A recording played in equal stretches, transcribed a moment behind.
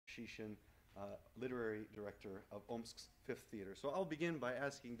Shishin, literary director of Omsk's Fifth Theater. So I'll begin by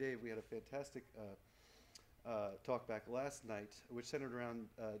asking Dave. We had a fantastic talk back last night, which centered around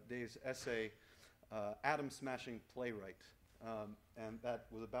Dave's essay, Atom Smashing Playwright. And that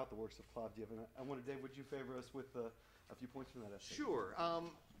was about the works of Klavdiev. And I wondered, Dave, would you favor us with a few points from that essay? Sure.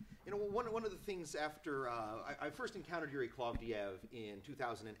 You know, one of the things after I first encountered Yury Klavdiev in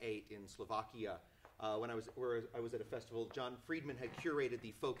 2008 in Slovakia, when I was at a festival. John Freedman had curated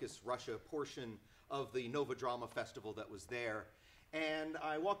the Focus Russia portion of the Nova Drama Festival that was there. And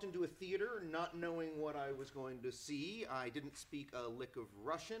I walked into a theater not knowing what I was going to see. I didn't speak a lick of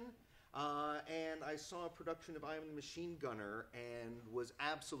Russian. And I saw a production of I Am the Machine Gunner and was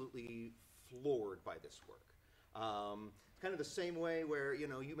absolutely floored by this work. Kind of the same way where, you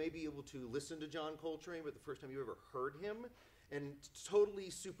know, you may be able to listen to John Coltrane, but the first time you ever heard him, and totally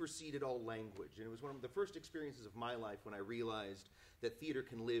superseded all language. And it was one of the first experiences of my life when I realized that theater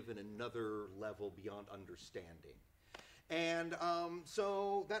can live in another level beyond understanding. And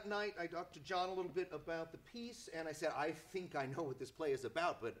so that night I talked to John a little bit about the piece, and I said, I think I know what this play is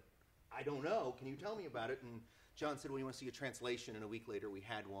about, but I don't know. Can you tell me about it? And John said, well, you want to see a translation? And a week later we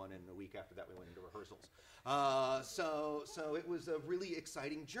had one, and a week after that we went into rehearsals. So it was a really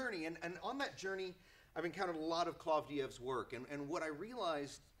exciting journey. And on that journey, I've encountered a lot of Klavdiev's work, and what I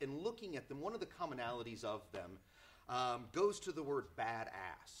realized in looking at them, one of the commonalities of them goes to the word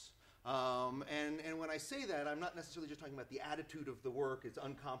badass. And when I say that, I'm not necessarily just talking about the attitude of the work, its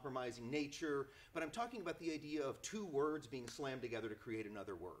uncompromising nature, but I'm talking about the idea of two words being slammed together to create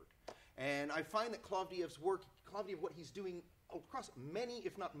another word. And I find that Klavdiev's work, what he's doing across many,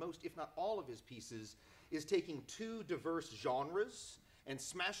 if not most, if not all of his pieces, is taking two diverse genres and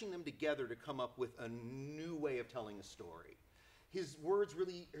smashing them together to come up with a new way of telling a story. His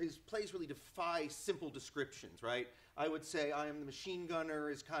plays really defy simple descriptions, right? I would say I Am the Machine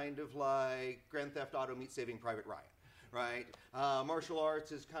Gunner is kind of like Grand Theft Auto meets Saving Private Ryan, right? Martial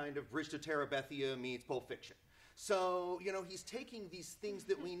arts is kind of Bridge to Terabithia meets Pulp Fiction. So, you know, he's taking these things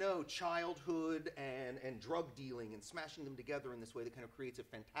that we know, childhood and drug dealing, and smashing them together in this way that kind of creates a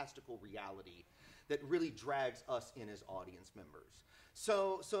fantastical reality that really drags us in as audience members.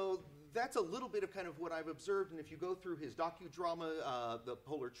 So that's a little bit of kind of what I've observed, and if you go through his docudrama, The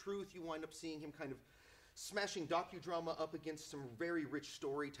Polar Truth, you wind up seeing him kind of smashing docudrama up against some very rich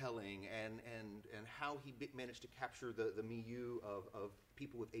storytelling, and how he managed to capture the milieu of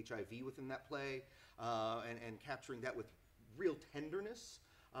people with HIV within that play, and capturing that with real tenderness,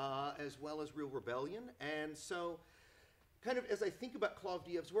 as well as real rebellion. And so kind of as I think about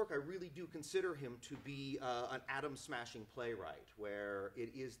Klavdiev's work, I really do consider him to be an atom-smashing playwright, where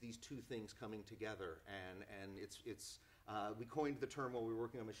it is these two things coming together, and we coined the term while we were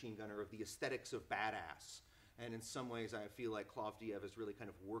working on Machine Gunner of the aesthetics of badass, and in some ways I feel like Klavdiev is really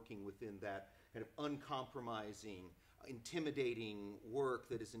kind of working within that kind of uncompromising, intimidating work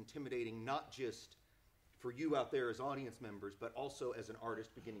that is intimidating not just for you out there as audience members, but also as an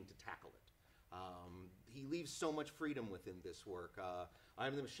artist beginning to tackle it. He leaves so much freedom within this work. I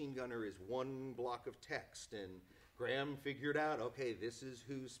Am the Machine Gunner is one block of text, and Graham figured out, okay, this is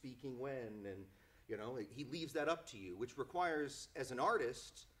who's speaking when, and you know, he leaves that up to you, which requires, as an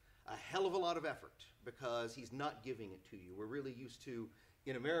artist, a hell of a lot of effort, because he's not giving it to you. We're really used to,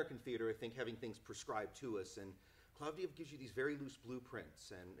 in American theater, I think, having things prescribed to us, and Klavdiev gives you these very loose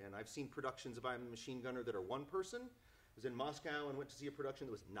blueprints, and I've seen productions of I Am the Machine Gunner that are one person. I was in Moscow and went to see a production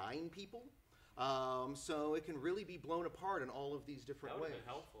that was 9 people. So it can really be blown apart in all of these different ways. That would have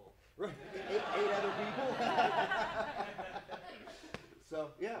been helpful. Right, 8 other people.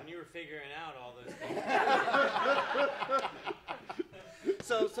 So, yeah. When you were figuring out all those things.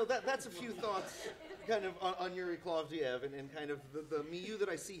 So that's a few thoughts kind of on Yury Klavdiev and kind of the milieu that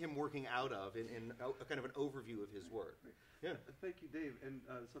I see him working out of in a kind of an overview of his work. Yeah. Thank you, Dave. And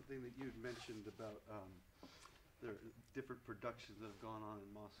something that you'd mentioned about there are different productions that have gone on in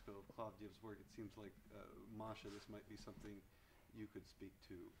Moscow of Klavdiev's work. It seems like, Masha, this might be something you could speak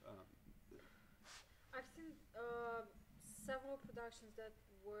to. I've seen several productions that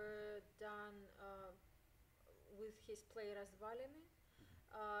were done with his play Razvaliny,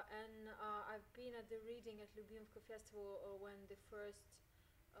 and I've been at the reading at Lyubimka Festival when the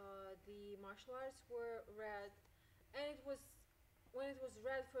martial arts were read, and it was when it was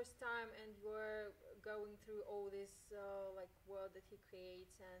read first time, and you're going through all this like world that he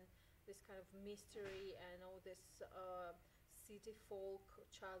creates, and this kind of mystery, and all this city folk,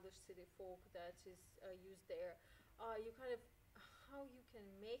 childish city folk that is used there. You kind of how you can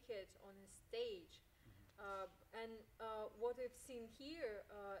make it on a stage, and what we've seen here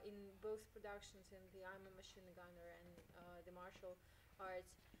in both productions, in the I'm a Machine Gunner and the martial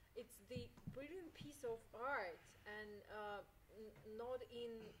arts, it's the brilliant piece of art, and not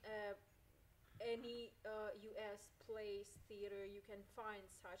in any U.S. plays theater you can find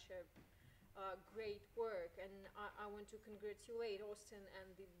such a great work. And I want to congratulate Austin and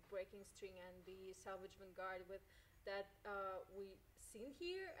the Breaking String and the Salvage Vanguard with that we seen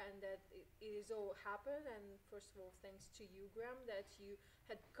here, and that it is all happened. And first of all, thanks to you, Graham, that you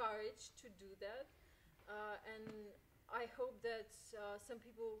had courage to do that. And I hope that some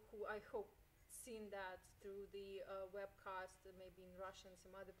people who I hope seen that through the webcast, maybe in Russia and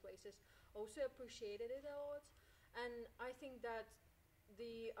some other places, also appreciated it a lot. And I think that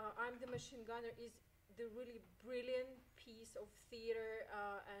the I'm the Machine Gunner is the really brilliant piece of theater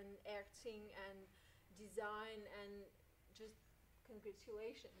and acting and design, and just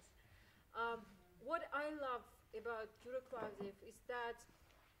congratulations. What I love about Yury Klavdiev is that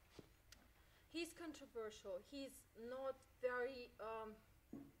he's controversial. He's not very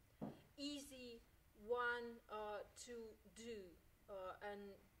easy one to do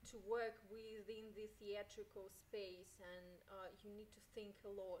and to work within the theatrical space, and you need to think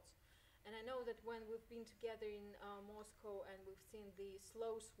a lot. And I know that when we've been together in Moscow and we've seen the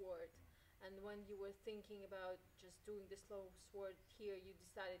slow sword, and when you were thinking about just doing the slow sword here, you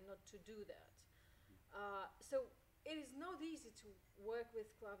decided not to do that. So it is not easy to work with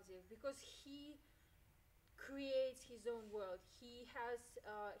Klavdiev because he creates his own world. He has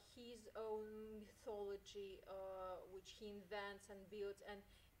his own mythology, which he invents and builds, and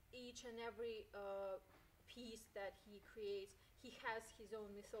each and every piece that he creates, he has his own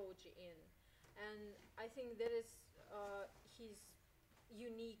mythology in. And I think that is his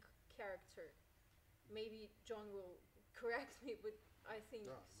unique character. Maybe John will correct me, but I think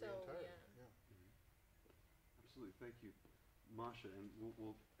so, yeah. Absolutely, thank you, Masha, and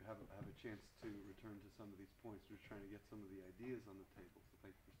we'll have a chance to return to some of these points. We're trying to get some of the ideas on the table, so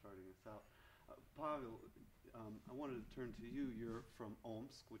thank you for starting us out. Pavel, I wanted to turn to you. You're from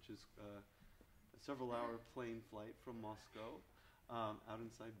Omsk, which is a several-hour plane flight from Moscow, out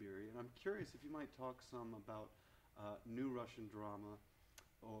in Siberia. And I'm curious if you might talk some about new Russian drama,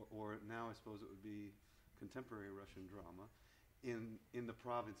 or now I suppose it would be contemporary Russian drama, in the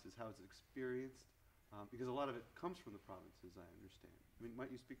provinces, how it's experienced. Because a lot of it comes from the provinces, I understand. I mean,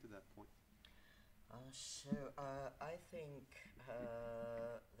 might you speak to that point? I think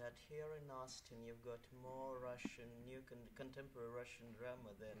that here in Austin you've got more Russian, new contemporary Russian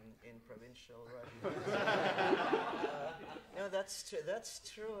drama than in provincial Russia. No, that's true. That's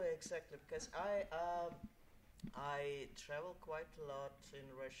true exactly, because I travel quite a lot in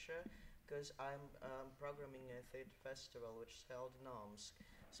Russia because I'm programming a theatre festival which is held in Omsk.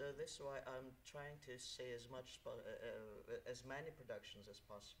 So this is why I'm trying to see as many productions as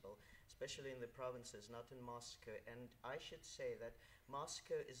possible, especially in the provinces, not in Moscow. And I should say that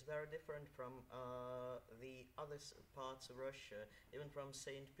Moscow is very different from the other parts of Russia, even from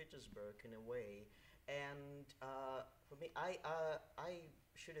St. Petersburg in a way. And for me, I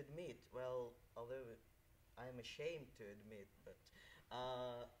should admit, well, although I'm ashamed to admit, but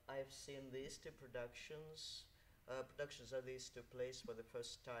I've seen these two productions of these two plays for the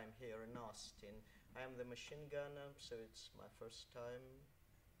first time here in Austin. I am the Machine Gunner, so it's my first time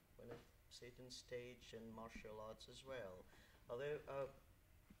when I sit on stage, and martial arts as well. Although,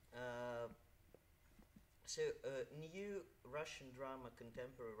 new Russian drama,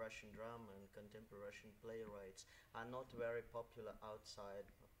 contemporary Russian drama, and contemporary Russian playwrights are not very popular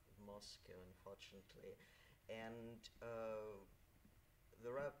outside of Moscow, unfortunately. And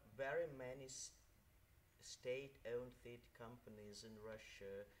there are very many state-owned theatre companies in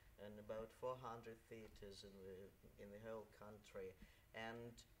Russia, and about 400 theatres in the whole country.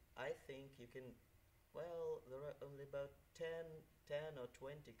 And I think you can, well, there are only about 10 or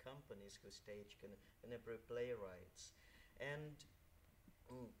 20 companies who stage contemporary playwrights. And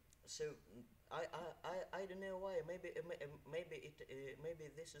so I don't know why. Maybe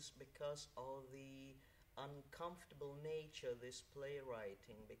this is because of the uncomfortable nature of this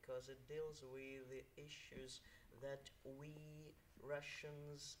playwriting, because it deals with the issues that we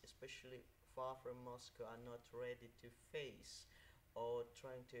Russians, especially far from Moscow, are not ready to face or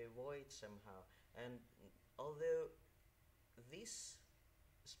trying to avoid somehow. And although this,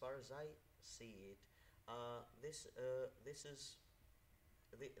 as far as I see it, this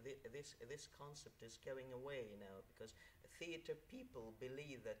concept is going away now, because theater people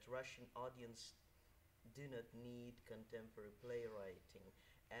believe that Russian audience do not need contemporary playwriting,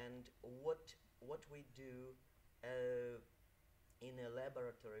 and what we do in a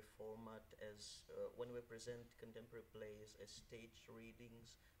laboratory format, as when we present contemporary plays as stage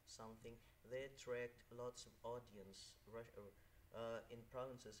readings, something, they attract lots of audience, in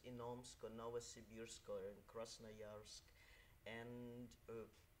provinces, in Omsk or Novosibirsk or in Krasnoyarsk, and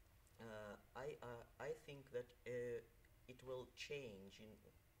I think that it will change in,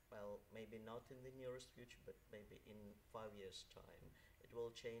 well, maybe not in the nearest future, but maybe in 5 years' time. It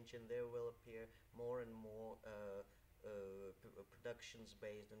will change, and there will appear more and more productions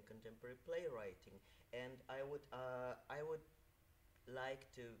based on contemporary playwriting. And I would like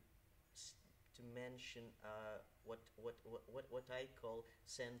to mention what I call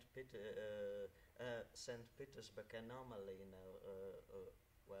Saint Petersburg anomaly.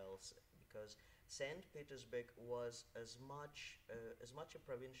 Because Saint Petersburg was as much a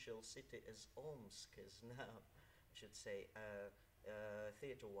provincial city as Omsk is now, I should say,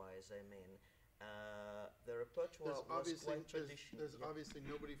 theater-wise. I mean, the repertoire was quite traditional. There's obviously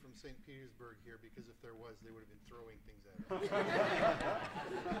nobody from St. Petersburg here, because if there was, they would have been throwing things at us.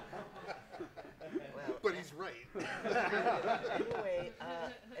 Well, but he's right.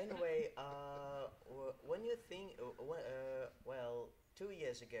 anyway, when you think, well, 2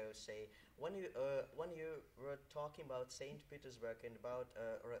 years ago, say, when you were talking about St. Petersburg and about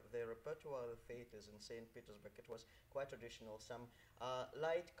the repertoire of theaters in St. Petersburg, it was quite traditional. Some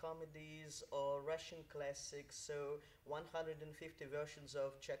light comedies or Russian classics, so 150 versions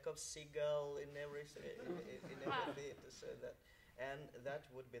of Chekhov's Seagull in every theater, so that. And that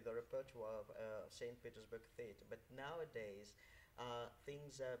would be the repertoire of St. Petersburg theater. But nowadays,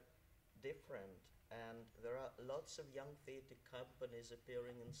 things are different, and there are lots of young theater companies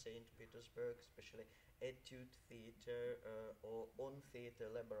appearing in St. Petersburg, especially Etude Theater or On Theater,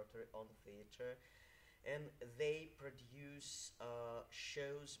 Laboratory On Theater. And they produce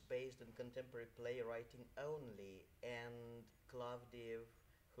shows based on contemporary playwriting only. And Klavdiev,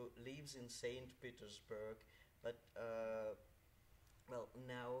 who lives in St. Petersburg, but well,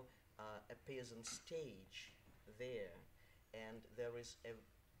 now appears on stage there, and there is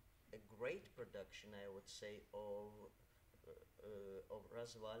a great production, I would say, of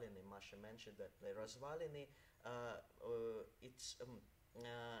Razvaliny. Masha mentioned that play. Razvaliny,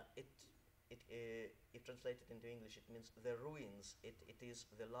 if translated into English, it means the ruins. It is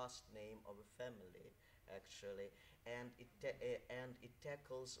the last name of a family, actually, and it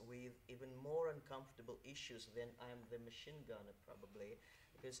tackles with even more uncomfortable issues than I'm the Machine Gunner, probably,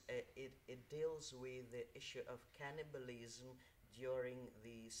 because it deals with the issue of cannibalism during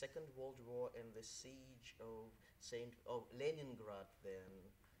the Second World War and the siege of Leningrad then.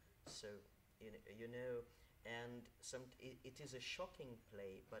 So you know, and it is a shocking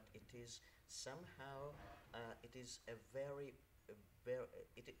play, but it is somehow it is a very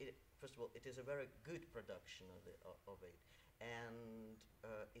first of all, it is a very good production of it, and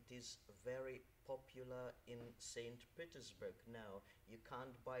it is very popular in St. Petersburg now. You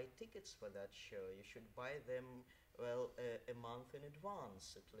can't buy tickets for that show. You should buy them, well, a month in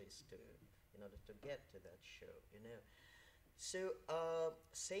advance at least, in order to get to that show, you know. So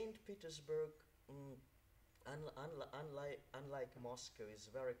St. Petersburg, unlike Moscow, is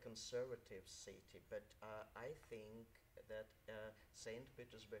a very conservative city, but I think that St.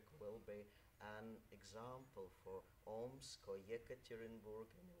 Petersburg will be an example for Omsk or Yekaterinburg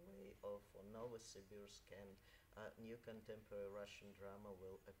in a way, or for Novosibirsk, and new contemporary Russian drama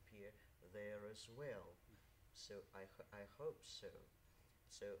will appear there as well. So I hope so.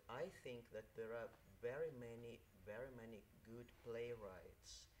 So I think that there are very many good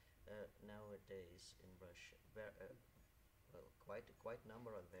playwrights nowadays in Russia. Well, quite a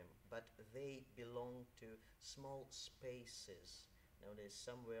number of them, but they belong to small spaces. Nowadays,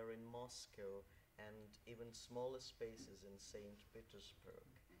 somewhere in Moscow, and even smaller spaces in St. Petersburg.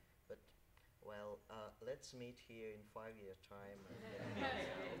 But, well, let's meet here in 5 years' time, and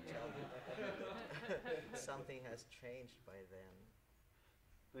I'll tell you that something has changed by then.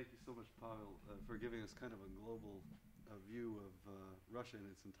 Thank you so much, Pavel, for giving us kind of a global view of Russia in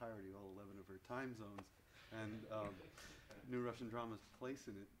its entirety, all 11 of her time zones, and New Russian Drama's place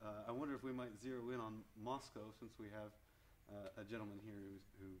in it. I wonder if we might zero in on Moscow, since we have a gentleman here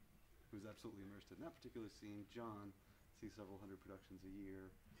who's absolutely immersed in that particular scene. John sees several hundred productions a year,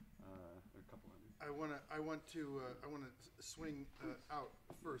 or a couple hundred. I want to swing out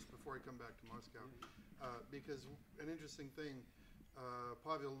first before I come back to Moscow, because an interesting thing.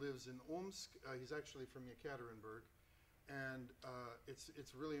 Pavel lives in Omsk. He's actually from Yekaterinburg, and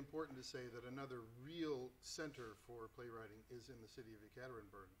it's really important to say that another real center for playwriting is in the city of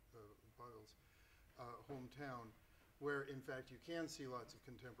Yekaterinburg, Pavel's hometown, where in fact you can see lots of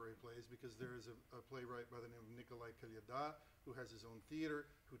contemporary plays, because there is a playwright by the name of Nikolai Klavdiev who has his own theater,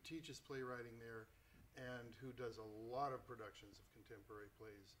 who teaches playwriting there, and who does a lot of productions of contemporary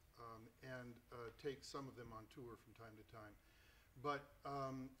plays, and takes some of them on tour from time to time. But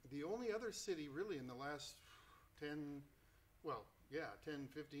the only other city really in the last 10,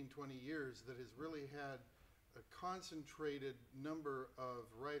 15, 20 years that has really had a concentrated number of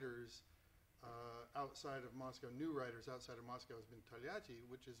writers outside of Moscow, new writers outside of Moscow, has been Tolyatti,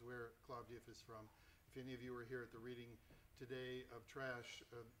 which is where Klavdiev is from. If any of you were here at the reading today of Trash,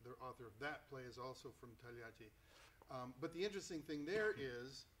 the author of that play is also from Tolyatti. But the interesting thing there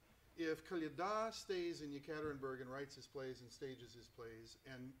is, if Kolyada stays in Yekaterinburg and writes his plays and stages his plays,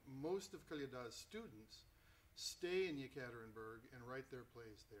 and most of Kolyada's students stay in Yekaterinburg and write their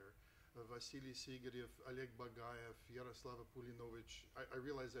plays there, Vasily Sigarev, Oleg Bagayev, Yaroslava Pulinovich, I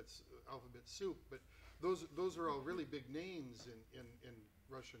realize that's alphabet soup, but those are all really big names in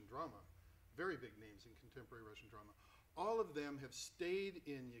Russian drama, very big names in contemporary Russian drama. All of them have stayed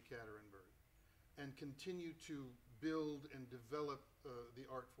in Yekaterinburg and continue to build and develop the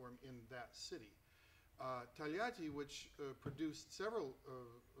art form in that city. Tolyatti, which produced several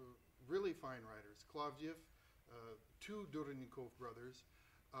really fine writers, Klavdiev, two Durnikov brothers,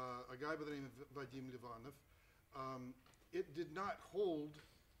 a guy by the name of Vadim Livanov, it did not hold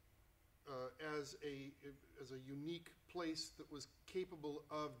as a unique place that was capable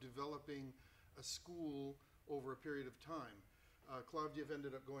of developing a school over a period of time. Klavdiev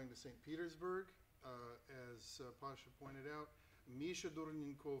ended up going to St. Petersburg, as Pasha pointed out. Misha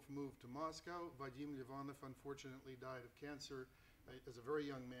Durnikov moved to Moscow. Vadim Livanov unfortunately died of cancer as a very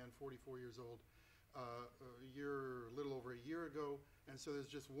young man, 44 years old, a little over a year ago. And so there's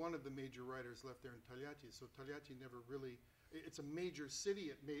just one of the major writers left there in Tolyatti. So Tolyatti never really, it's a major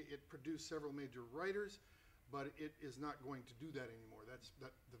city. It produced several major writers, but it is not going to do that anymore. The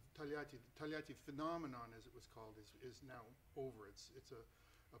Tolyatti phenomenon, as it was called, is now over. It's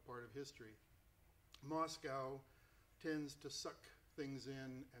a part of history. Moscow tends to suck things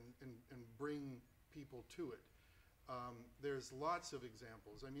in and bring people to it. There's lots of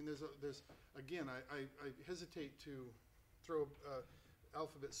examples. I mean, there's again, I hesitate to throw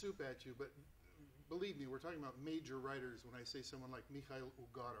alphabet soup at you, but believe me, we're talking about major writers when I say someone like Mikhail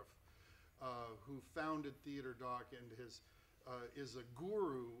Ugarov, who founded Theater Doc and is a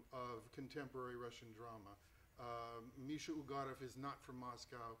guru of contemporary Russian drama. Misha Ugarov is not from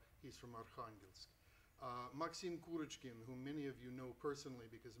Moscow, he's from Arkhangelsk. Maxim Kurachkin, whom many of you know personally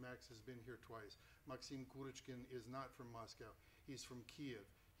because Max has been here twice. Maxim Kurachkin is not from Moscow, he's from Kiev.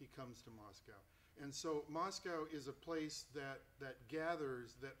 He comes to Moscow. And so Moscow is a place that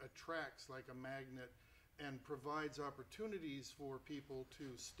gathers, that attracts like a magnet and provides opportunities for people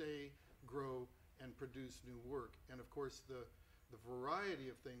to stay, grow, and produce new work. And of course, the variety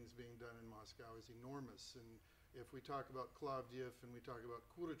of things being done in Moscow is enormous. And if we talk about Klavdiev and we talk about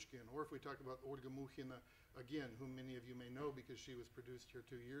Kurachkin, or if we talk about Olga Mukhina, again, whom many of you may know because she was produced here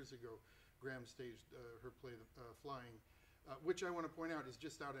 2 years ago, Graham staged her play, Flying, which I want to point out is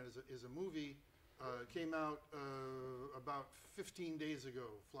just out as a movie. Came out about 15 days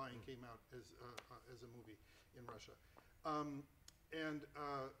ago. Flying came out as a movie in Russia.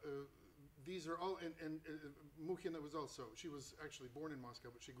 These are all, and Mukhina was also, she was actually born in Moscow,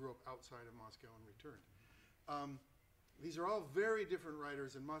 but she grew up outside of Moscow and returned. These are all very different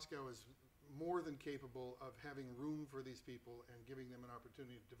writers, and Moscow is more than capable of having room for these people and giving them an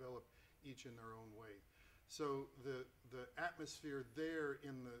opportunity to develop each in their own way. So the atmosphere there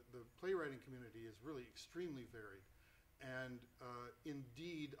in the playwriting community is really extremely varied. And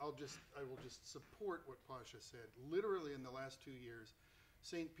indeed, I will just support what Pasha said. Literally in the last 2 years,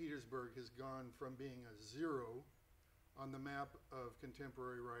 St. Petersburg has gone from being a 0 on the map of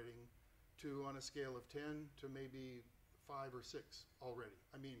contemporary writing to, on a scale of 10, to maybe 5 or 6 already.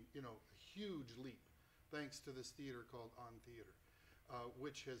 I mean, you know, a huge leap thanks to this theater called On Theater,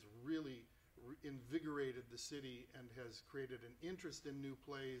 which has really invigorated the city and has created an interest in new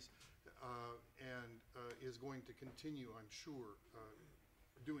plays and is going to continue, I'm sure,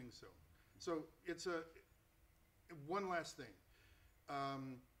 doing so. So it's one last thing.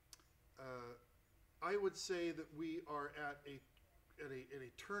 I would say that we are at a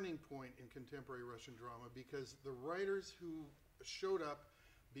turning point in contemporary Russian drama because the writers who showed up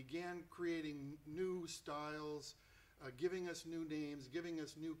began creating new styles, giving us new names, giving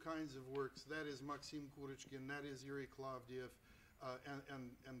us new kinds of works. That is Maxim Kurachkin, that is Yury Klavdiev,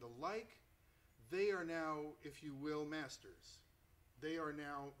 and the like. They are now, if you will, masters. They are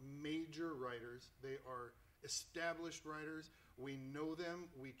now major writers. They are established writers. We know them.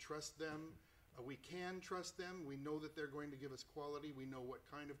 We trust them. We can trust them. We know that they're going to give us quality. We know what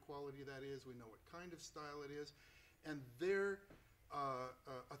kind of quality that is. We know what kind of style it is. And their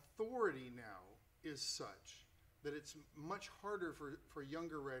authority now is such that it's much harder for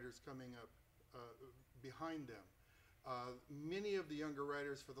younger writers coming up behind them Many of the younger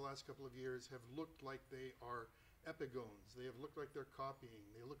writers for the last couple of years have looked like they are epigones. They have looked like they're copying.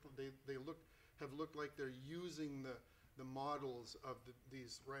 Have looked like they're using the models of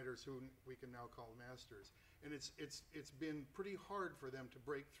these writers who we can now call masters. And it's been pretty hard for them to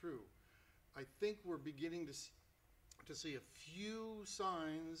break through. I think we're beginning to see a few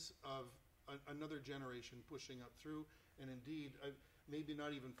signs of another generation pushing up through, and indeed, maybe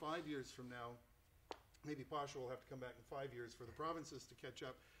not even 5 years from now, maybe Pasha will have to come back in 5 years for the provinces to catch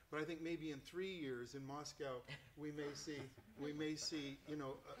up, but I think maybe in 3 years in Moscow, we may see, you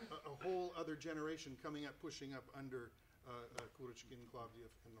know, a whole other generation coming up, pushing up under Kuruchkin,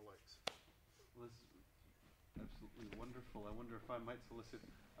 Klavdiev, and the likes. Well, this is absolutely wonderful. I wonder if I might solicit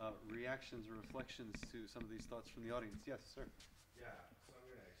reactions or reflections to some of these thoughts from the audience. Yes, sir. Yeah, so I'm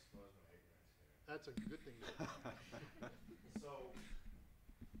going to expose my ignorance here. That's a good thing to do. So,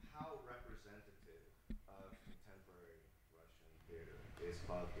 how representative of contemporary Russian theater is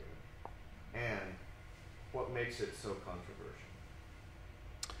Klavdiev? And what makes it so controversial?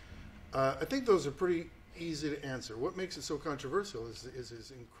 I think those are pretty easy to answer. What makes it so controversial is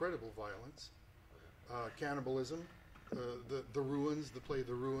his incredible violence, cannibalism. The Ruins, the play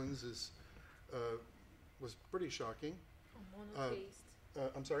The Ruins was pretty shocking. Monotheist.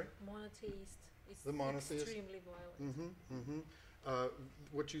 I'm sorry? Monotheist. It's The monotheist. extremely violent.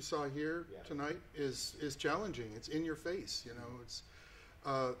 What you saw here tonight is challenging. It's in your face. You know, it's.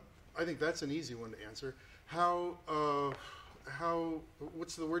 I think that's an easy one to answer. How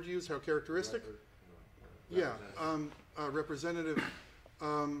what's the word you use? How characteristic? Yeah, representative.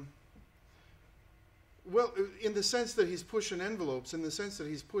 Well, in the sense that he's pushing envelopes, in the sense that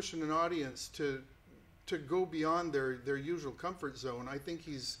he's pushing an audience to go beyond their usual comfort zone. I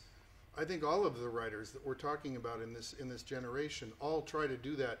think all of the writers that we're talking about in this generation all try to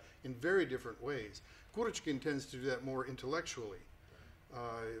do that in very different ways. Kuruchkin tends to do that more intellectually,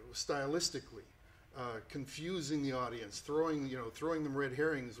 stylistically, confusing the audience, throwing them red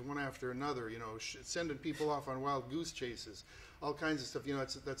herrings one after another, sending people off on wild goose chases, all kinds of stuff.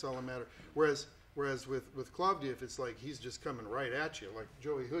 That's all a matter. Whereas with Klavdiev, it's like he's just coming right at you, like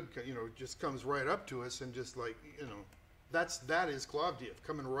Joey Hood, just comes right up to us and just like, that is Klavdiev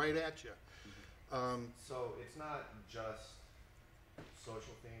coming right at you. So it's not just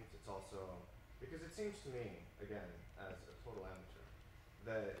social themes, it's also, because it seems to me, again, as a total amateur,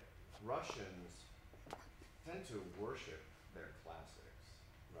 that Russians tend to worship their classics,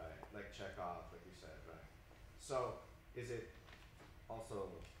 right? Like Chekhov, like you said, right? So is it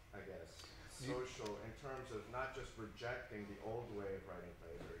also, I guess, social in terms of not just rejecting the old way of writing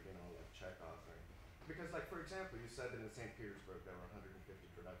plays, or like Chekhov, or because, like, for example, you said that in St. Petersburg there were 150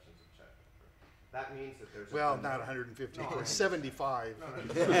 productions of Chekhov. Right? That means that there's not 150, or 75. No,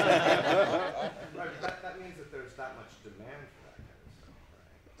 right, that means that there's that much demand for that kind of stuff,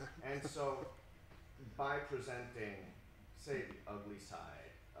 right? And so, by presenting, say, the ugly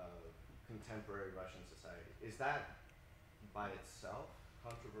side of contemporary Russian society, is that by itself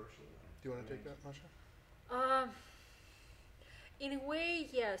controversial? Do you want to take that, Masha? In a way,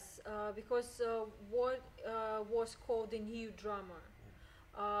 yes, because what was called the new drama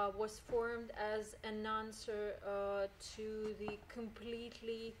was formed as an answer to the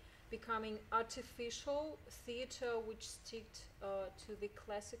completely becoming artificial theater which sticked to the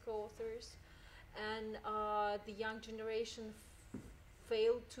classical authors, and the young generation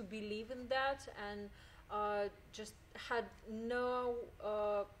failed to believe in that and just had no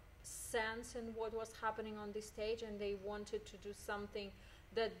sense in what was happening on the stage, and they wanted to do something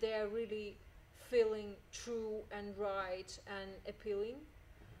that they're really feeling true and right and appealing.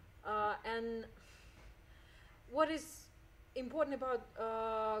 And what is important about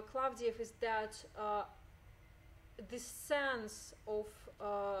Klavdiev is that the sense of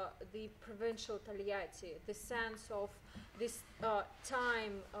the provincial Tolyatti, the sense of this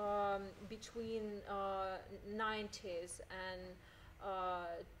time between 90s and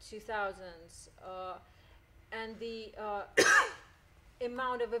 2000s, and the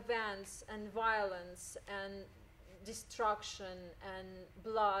amount of events and violence and destruction and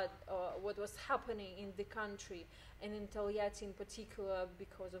blood, what was happening in the country and in Tolyatti in particular,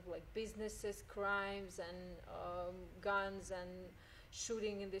 because of like businesses, crimes, and guns and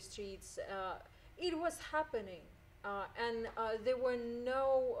shooting in the streets. It was happening, and there were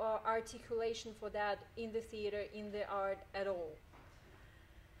no articulation for that in the theater, in the art at all.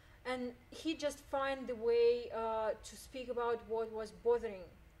 And he just found the way to speak about what was bothering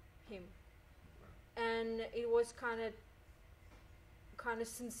him, and it was kind of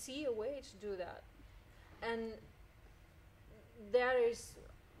sincere way to do that. And that is,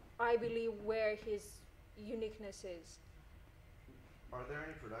 I believe, where his uniqueness is. Are there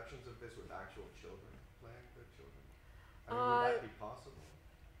any productions of this with actual children playing the children? I mean, would that be possible?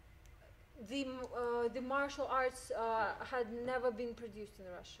 The martial arts had never been produced in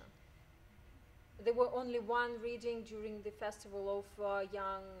Russia. There were only one reading during the festival of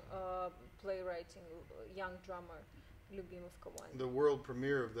young playwriting, young drummer, Lyubimovka one. The world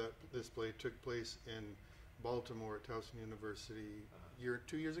premiere of this play took place in Baltimore at Towson University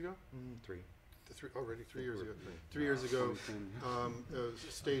 2 years ago? 3. Already 3 years ago. 3 years ago,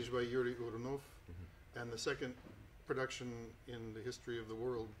 staged by Yury Klavdiev, and the second production in the history of the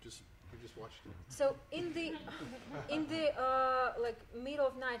world. We just watched it. So in the like middle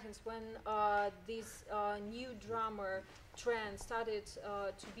of 90s, when this new drummer trend started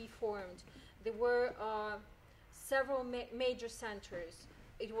to be formed, there were several major centers.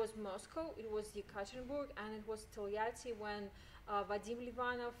 It was Moscow, it was Yekaterinburg, and it was Telyati when Vadim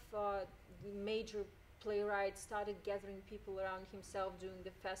Livanov, the major playwright, started gathering people around himself, doing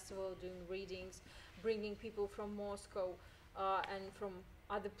the festival, doing readings, bringing people from Moscow and from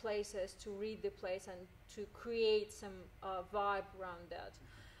other places to read the plays and to create some vibe around that.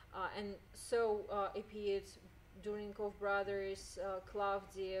 And so appeared Durinkov brothers,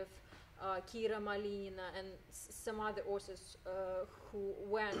 Klavdiev, Kira Malinina, and some other authors who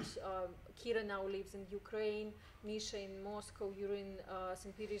went. Kira now lives in Ukraine, Misha in Moscow, Yury in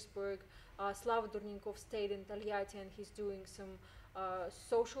St. Petersburg. Slava Durninkov stayed in Telyati, and he's doing some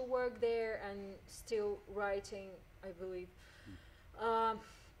social work there and still writing, I believe.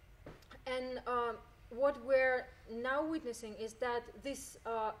 What we're now witnessing is that this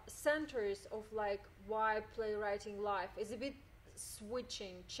centers of like why playwriting life is a bit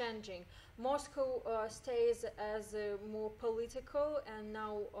switching, changing. Moscow stays as more political and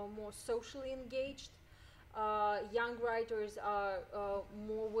now more socially engaged. Young writers are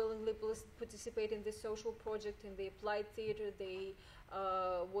more willingly participate in the social project, in the applied theater,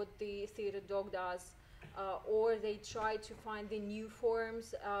 what the theater dog does, or they try to find the new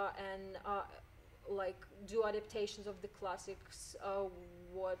forms and like do adaptations of the classics,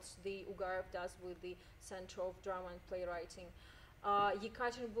 what the Ugarov does with the Center of Drama and Playwriting.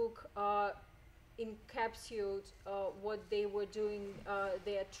 Yekaterinburg encapsulated what they were doing,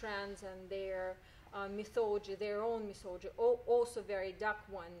 their trends and their mythology, their own mythology, also very dark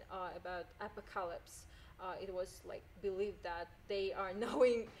one about apocalypse. It was like believed that they are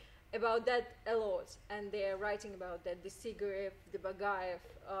knowing about that a lot, and they're writing about that, the Sigarev, the Bagayev,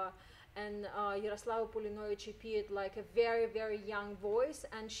 and Yaroslava Polinovich appeared like a very, very young voice,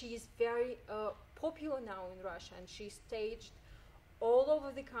 and she's very popular now in Russia, and she staged all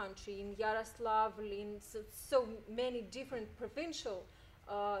over the country, in Yaroslavl, in so many different provincial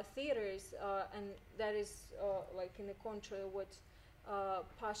theaters, and that is like in the contrary what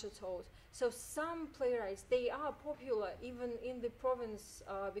Pasha told. So some playwrights, they are popular even in the province,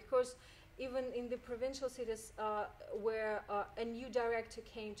 because even in the provincial cities where a new director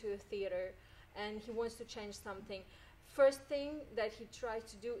came to a theater and he wants to change something, first thing that he tries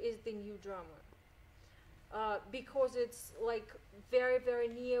to do is the new drama, because it's like very, very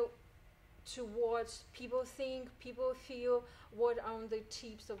near to what people think, people feel, what are on the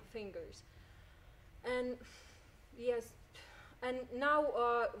tips of fingers. And yes, and now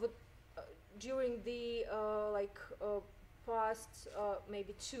during the past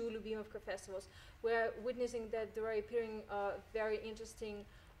maybe 2 Lyubimovka festivals, we're witnessing that there are appearing very interesting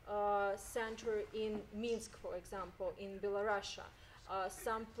center in Minsk, for example, in Belarusia.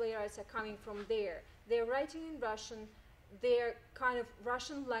 Some playwrights are coming from there. They're writing in Russian. They're kind of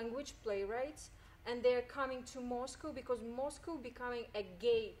Russian language playwrights, and they're coming to Moscow because Moscow becoming a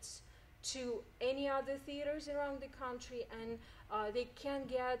gate to any other theaters around the country, and they can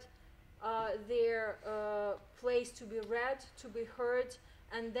get their plays to be read, to be heard,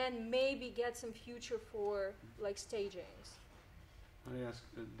 and then maybe get some future for like stagings. I ask,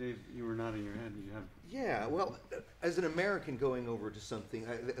 Dave, you were nodding your head. You have? Yeah, well, as an American going over to something,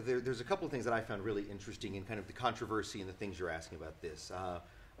 there's a couple of things that I found really interesting in kind of the controversy and the things you're asking about this.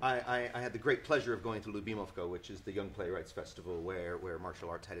 I had the great pleasure of going to Lyubimovka, which is the Young Playwrights Festival where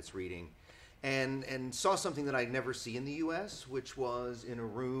martial arts had its reading, and saw something that I'd never see in the U.S., which was in a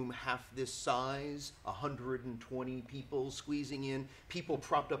room half this size, 120 people squeezing in, people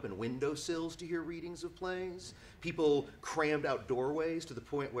propped up in windowsills to hear readings of plays, people crammed out doorways to the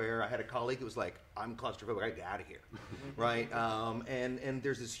point where I had a colleague who was like, I'm claustrophobic, I get out of here, right? And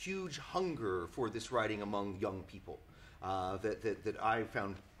there's this huge hunger for this writing among young people that I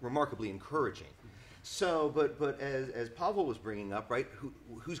found remarkably encouraging. So, but as Pavel was bringing up, right,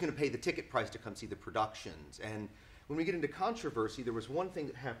 who's going to pay the ticket price to come see the productions? And when we get into controversy, there was one thing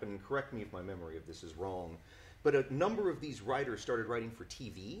that happened, and correct me if my memory of this is wrong, but a number of these writers started writing for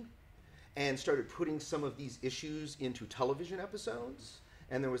TV and started putting some of these issues into television episodes.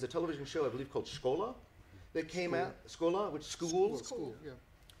 And there was a television show, I believe, called Škola that came out. Škola, which school? School, yeah.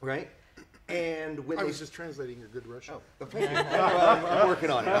 Right? And when I they was just translating your good Russian. Oh, thank you. I'm working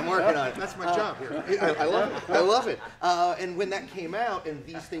on it. I'm working on it. That's my job here. I love it. I love it. And when that came out and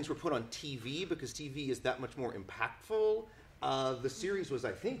these things were put on TV, because TV is that much more impactful, the series was,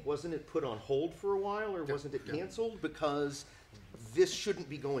 I think, wasn't it put on hold for a while, or wasn't it canceled? Because this shouldn't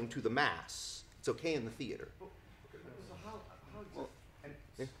be going to the mass. It's okay in the theater. So I've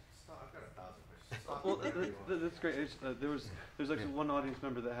got 1,000 questions. Well, that's great. There's actually one audience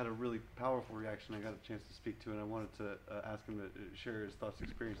member that had a really powerful reaction I got a chance to speak to, and I wanted to ask him to share his thoughts and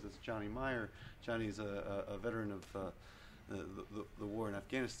experiences. That's Johnny Meyer. Johnny's a veteran of the war in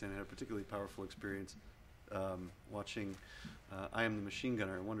Afghanistan, and had a particularly powerful experience watching I Am the Machine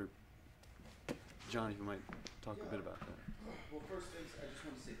Gunner. I wonder, Johnny, if you might talk a bit about that. Well, first, I just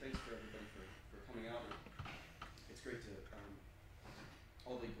want to say thanks for everybody for coming out. It's great to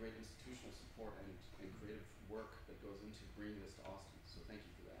all the great institutional support and creative work that goes into bringing this to Austin. So thank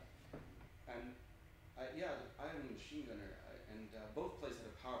you for that. And I am a machine gunner, and both plays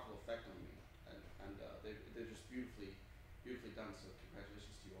had a powerful effect on me, and they're just beautifully done. So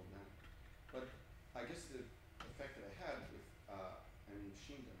congratulations to you on that. But I guess the effect that I had with I am a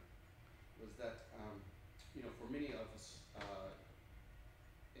machine gunner was that for many of us,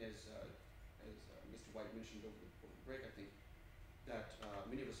 as Mr. White mentioned over the break, I think that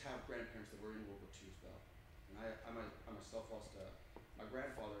many of us have grandparents that were in World War II as well. And I myself lost my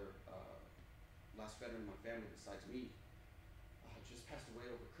grandfather, last veteran in my family besides me, just passed away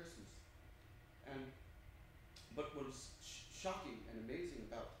over Christmas. But what was shocking and amazing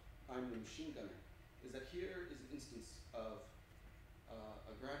about I'm the Machine Gunner is that here is an instance of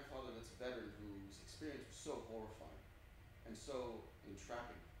a grandfather that's a veteran whose experience was so horrifying and so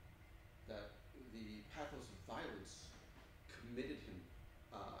entrapping that the pathos of violence committed him,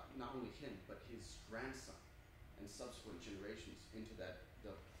 not only him, but his grandson and subsequent generations into the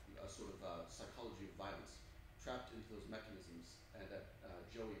sort of psychology of violence, trapped into those mechanisms that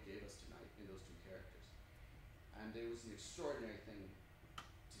Joey gave us tonight in those two characters. And it was an extraordinary thing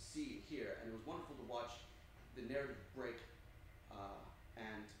to see here, and it was wonderful to watch the narrative break,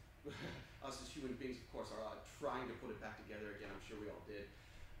 and us as human beings, of course, are trying to put it back together again. I'm sure we all did,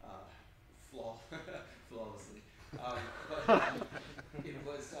 flawlessly. But it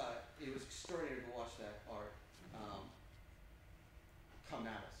was extraordinary to watch that art come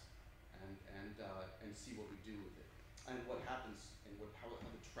at us and see what we do with it, and what happens, and how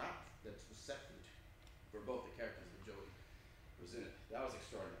the trap that was set for both the characters that Joey was in it. That was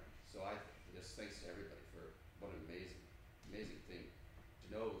extraordinary. So I just thanks to everybody for what an amazing thing to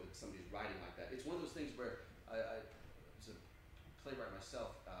know that somebody's writing like that. It's one of those things where I as a playwright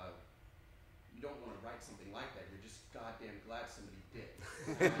myself, you don't want to write something like that. You're just goddamn glad somebody did.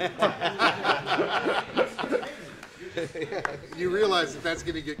 You realize that that's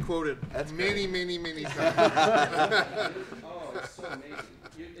going to get quoted many times. Oh, it's so amazing.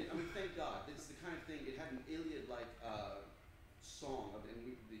 I mean, thank God. It's the kind of thing, it had an Iliad-like song of the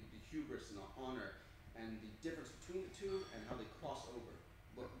hubris and the honor, and the difference between the two and how they cross over.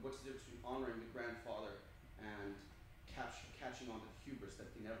 What's the difference between honoring the grandfather and catching on to the hubris that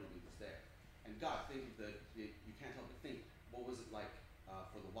inevitably was there? And God, think of you can't help but think, what was it like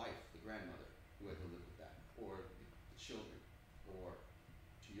for the wife, the grandmother, who had to live with that, or the children, or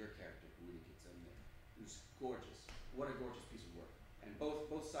to your character who really gets in there. It was gorgeous. What a gorgeous piece of work. And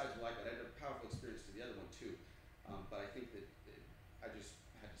both sides were like that. I had a powerful experience to the other one too, but I think that I just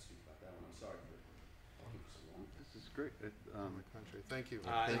had to speak about that one. I'm sorry for talking for so long. This is great. My country. Thank you.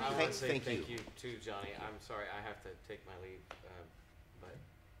 I want to say Thank thank you. you too, Johnny. I'm sorry I have to take my leave, but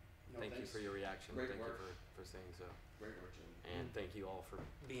No, thank you thanks. for your reaction. Great Thank work. you for saying so. Great work, Joey. And thank you all for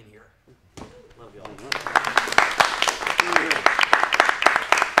being here. Love you all.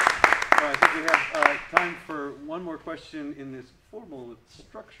 I think we have time for one more question in this formal,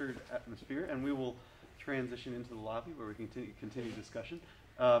 structured atmosphere, and we will transition into the lobby where we can continue discussion.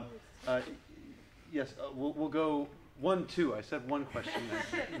 Yes, we'll go 1, 2. I said one question,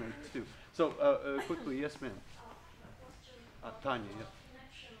 and 2. So quickly, yes, ma'am. Tanya, yeah.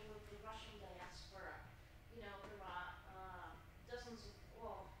 Connection with the Russian diaspora. You know, there are dozens of,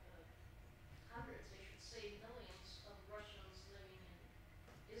 well, hundreds, I should say, millions of Russians living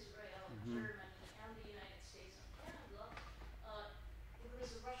in Israel, Germany, and the United States and Canada. There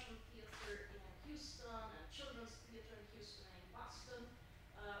is a Russian theater in Houston, a children's theater in Houston and in Boston.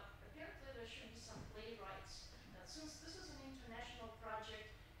 Apparently there should be some playwrights. Since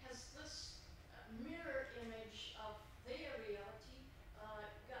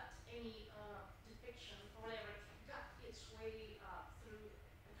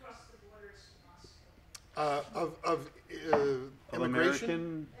Of Of immigration?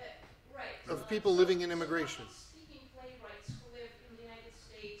 American? Right. Of people living in immigration. Speaking playwrights who live in the United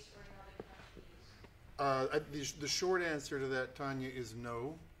States or in other countries. The short answer to that, Tanya, is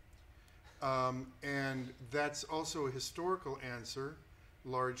no. And that's also a historical answer,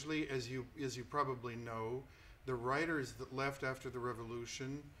 largely, as you probably know. The writers that left after the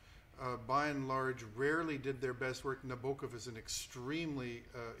revolution, by and large, rarely did their best work. Nabokov is an extreme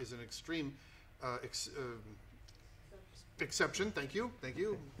exception. Thank you.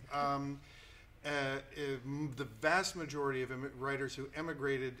 The vast majority of writers who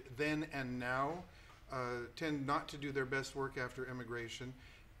emigrated then and now tend not to do their best work after emigration.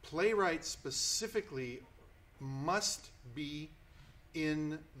 Playwrights specifically must be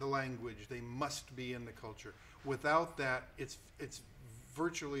in the language. They must be in the culture. Without that, it's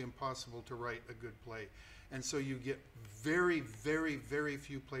virtually impossible to write a good play. And so you get very, very, very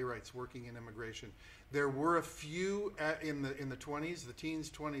few playwrights working in immigration. There were a few in the 20s, the teens,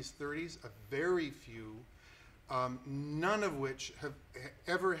 20s, 30s, a very few, none of which have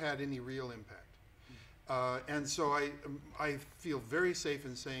ever had any real impact. And so I feel very safe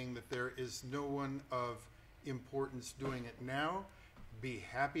in saying that there is no one of importance doing it now. Be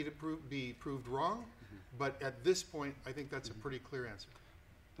happy to be proved wrong, but at this point, I think that's a pretty clear answer.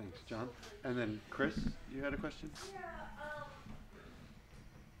 Thanks, John. And then Chris, you had a question? Yeah,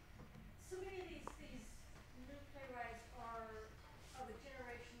 so many of these new playwrights are of a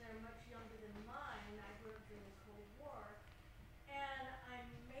generation that are much younger than mine. I grew up during the Cold War, and I'm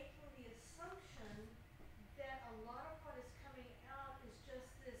making the assumption that a lot of what is coming out is just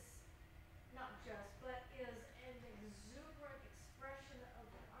this, not just, but is an exuberant expression of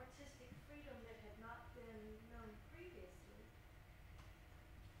artistic freedom that had not been known previously.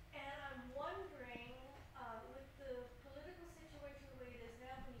 And I'm wondering, with the political situation the way it is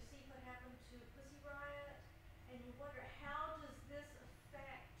now, when you see what happened to Pussy Riot, and you wonder how does this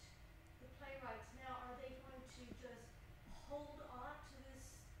affect the playwrights now? Are they going to just hold on to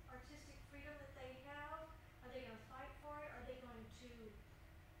this artistic freedom that they have? Are they going to fight for it? Are they going to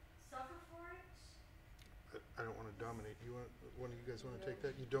suffer for it? I don't want to dominate. One of you guys want to take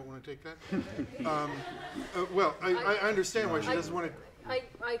that? You don't want to take that? Well, I understand why she doesn't want to.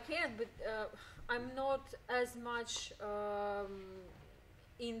 I can, but I'm not as much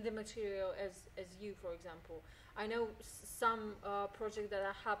in the material as you, for example. I know some projects that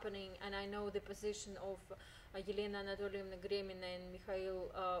are happening, and I know the position of Yelena Anatolievna Gremina and Mikhail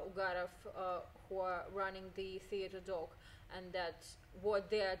Ugarov, who are running the Theater Doc, and that what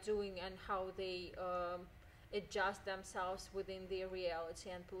they are doing and how they adjust themselves within their reality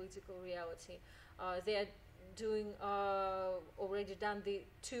and political reality. They are doing already done the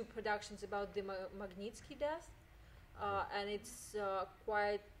 2 productions about the Magnitsky death, and it's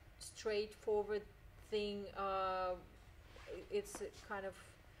quite straightforward thing. It's a kind of,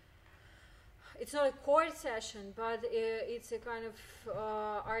 it's not a court session, but it's a kind of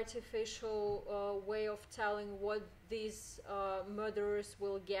artificial way of telling what these murderers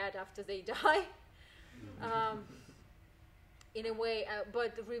will get after they die. In a way,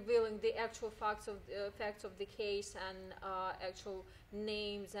 but revealing the actual facts of the case and actual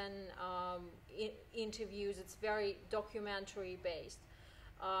names and interviews. It's very documentary based.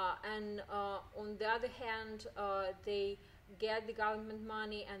 And on the other hand, they get the government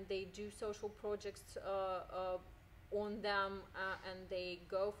money and they do social projects on them, and they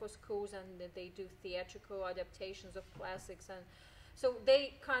go for schools and they do theatrical adaptations of classics, and so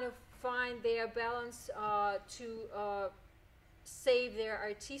they kind of find their balance to save their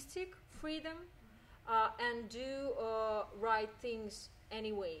artistic freedom and do right things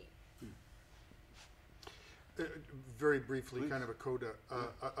anyway. Very briefly, kind of a coda.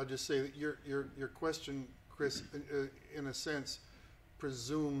 I'll just say that your question, Chris, in a sense,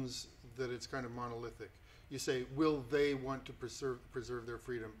 presumes that it's kind of monolithic. You say, will they want to preserve their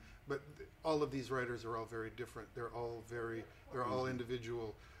freedom? But all of these writers are all very different. They're all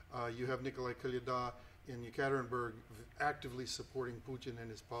individual. You have Nikolai Klavdiev in Yekaterinburg actively supporting Putin and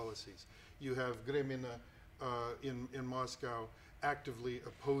his policies. You have Gremina in Moscow actively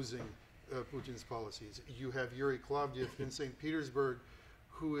opposing Putin's policies. You have Yury Klavdiev in St. Petersburg,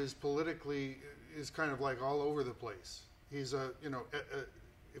 who is politically kind of like all over the place. He's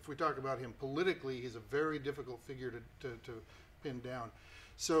if we talk about him politically, he's a very difficult figure to pin down.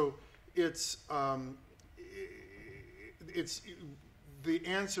 So it's the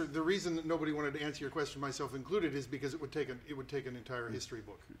answer. The reason that nobody wanted to answer your question, myself included, is because it would take an entire history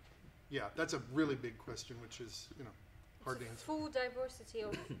book. Yeah, that's a really big question, which is hard to answer. Full diversity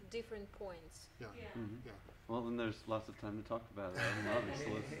of different points. Yeah. Yeah. Yeah. Well, then there's lots of time to talk about it. I love it,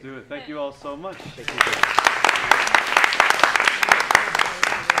 so let's do it. Thank you all so much. Thank you.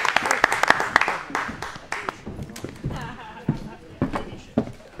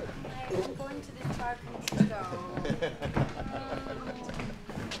 I'm going to the Tarpon show.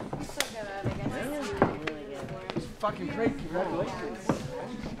 I'm so glad I got to see you. Fucking great, congratulations.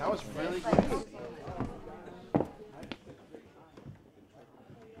 That was really good.